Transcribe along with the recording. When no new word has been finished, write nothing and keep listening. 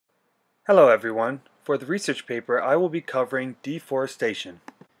Hello everyone. For the research paper I will be covering deforestation.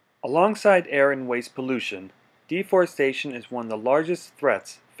 Alongside air and waste pollution, deforestation is one of the largest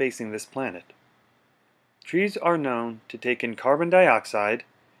threats facing this planet. Trees are known to take in carbon dioxide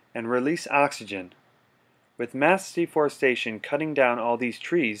and release oxygen. With mass deforestation cutting down all these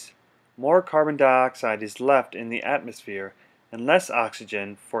trees, more carbon dioxide is left in the atmosphere and less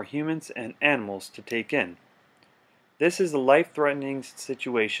oxygen for humans and animals to take in. This is a life-threatening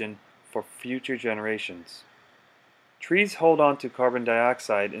situation for future generations. Trees hold on to carbon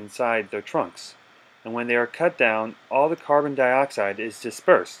dioxide inside their trunks, and when they are cut down, all the carbon dioxide is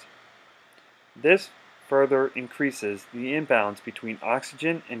dispersed. This further increases the imbalance between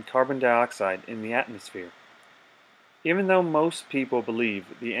oxygen and carbon dioxide in the atmosphere. Even though most people believe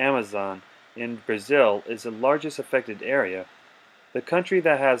the Amazon in Brazil is the largest affected area, the country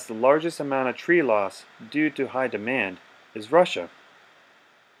that has the largest amount of tree loss due to high demand is Russia.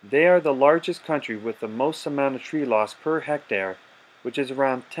 They are the largest country with the most amount of tree loss per hectare, which is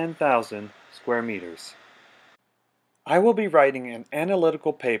around 10,000 square meters. I will be writing an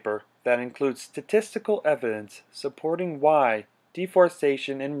analytical paper that includes statistical evidence supporting why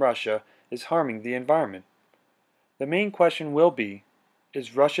deforestation in Russia is harming the environment. The main question will be,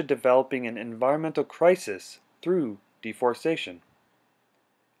 is Russia developing an environmental crisis through deforestation?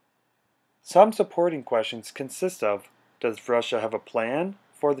 Some supporting questions consist of, does Russia have a plan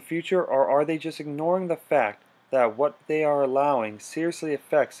for the future, or are they just ignoring the fact that what they are allowing seriously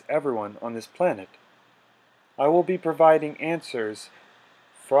affects everyone on this planet? I will be providing answers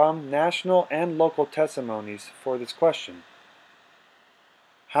from national and local testimonies for this question.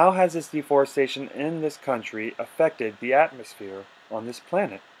 How has this deforestation in this country affected the atmosphere on this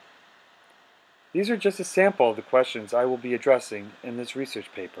planet? These are just a sample of the questions I will be addressing in this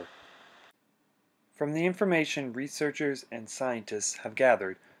research paper. From the information researchers and scientists have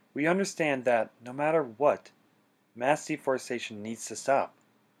gathered, we understand that, no matter what, mass deforestation needs to stop.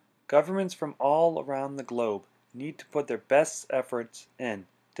 Governments from all around the globe need to put their best efforts in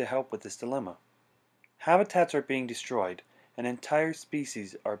to help with this dilemma. Habitats are being destroyed, and entire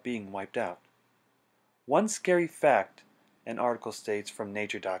species are being wiped out. One scary fact, an article states from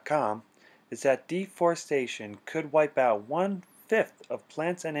nature.com, is that deforestation could wipe out 1/5 of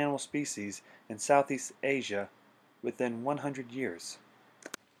plants and animal species in Southeast Asia within 100 years.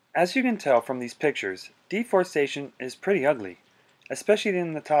 As you can tell from these pictures, deforestation is pretty ugly, especially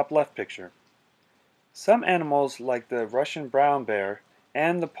in the top left picture. Some animals like the Russian brown bear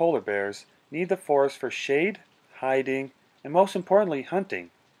and the polar bears need the forest for shade, hiding, and most importantly, hunting.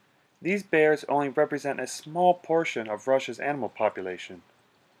 These bears only represent a small portion of Russia's animal population.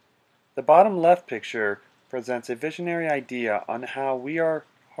 The bottom left picture presents a visionary idea on how we are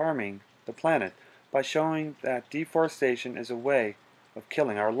harming the planet by showing that deforestation is a way of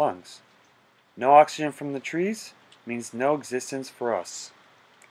killing our lungs. No oxygen from the trees means no existence for us.